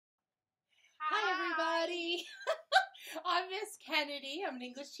I'm Miss Kennedy. I'm an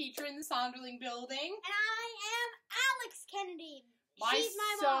English teacher in the Sonderling Building. And I am Alex Kennedy. She's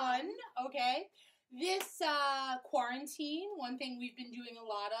my son. mom. Okay. This quarantine, one thing we've been doing a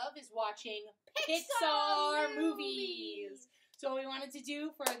lot of is watching Pixar movies. So what we wanted to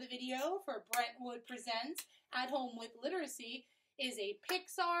do for the video for Brentwood Presents At Home with Literacy is a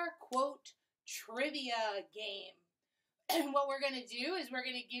Pixar Quote Trivia game. And what we're going to do is we're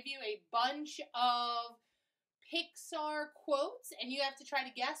going to give you a bunch of Pixar quotes, and you have to try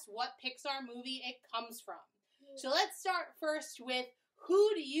to guess what Pixar movie it comes from. So let's start first with,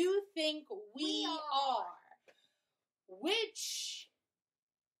 who do you think we are? Which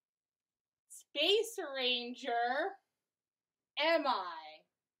Space Ranger am I?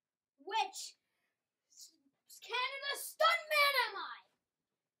 Which Canada stuntman am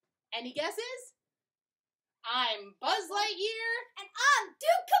I? Any guesses? I'm Buzz Lightyear. And I'm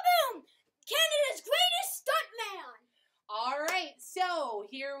Duke Kaboom, Canada's greatest stuntman. All right, so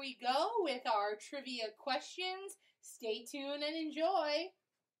here we go with our trivia questions. Stay tuned and enjoy.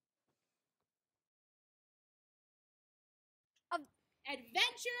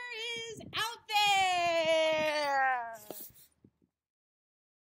 Adventure is out there!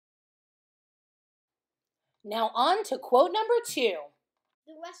 Now on to quote number 2.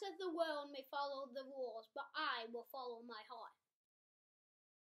 The rest of the world may follow the rules, but I will follow my heart.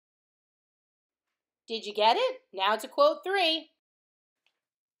 Did you get it? Now to quote 3.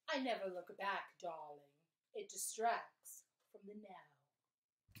 I never look back, darling. It distracts from the now.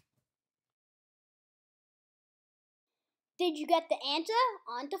 Did you get the answer?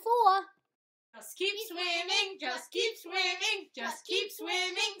 On to 4. Just keep swimming, just keep swimming, just keep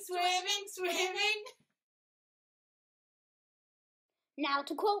swimming, swimming, swimming. Now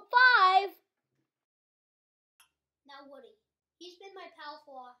to quote 5. Now Woody, he's been my pal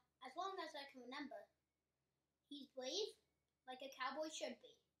for as long as I can remember. He's brave, like a cowboy should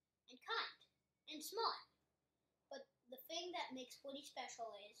be, and kind, and smart. But the thing that makes Woody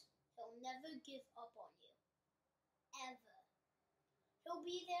special is he'll never give up on you. Ever. He'll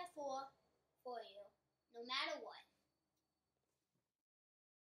be there for you, no matter what.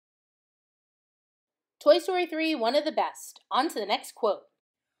 Toy Story 3, one of the best. On to the next quote.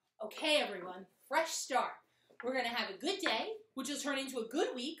 Okay, everyone, fresh start. We're going to have a good day, which will turn into a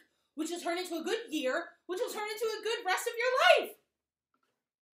good week, which will turn into a good year, which will turn into a good rest of your life.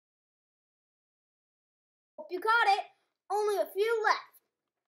 Hope you got it. Only a few left.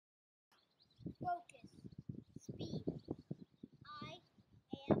 Focus. Speed. I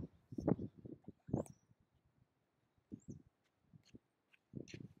am speed.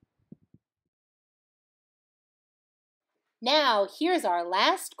 Now, here's our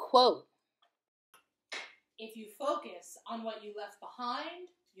last quote. If you focus on what you left behind,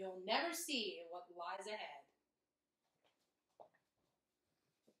 you'll never see what lies ahead.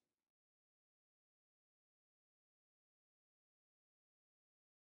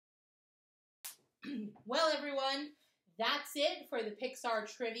 Well, everyone, that's it for the Pixar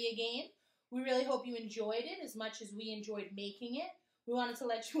trivia game. We really hope you enjoyed it as much as we enjoyed making it. We wanted to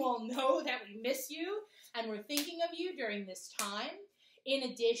let you all know that we miss you and we're thinking of you during this time. In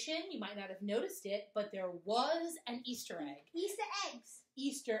addition, you might not have noticed it, but there was an Easter egg. Easter eggs.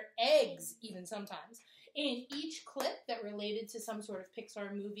 Easter eggs, even sometimes, in each clip that related to some sort of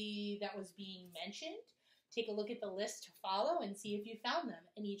Pixar movie that was being mentioned. Take a look at the list to follow and see if you found them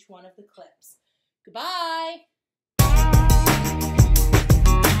in each one of the clips. Goodbye!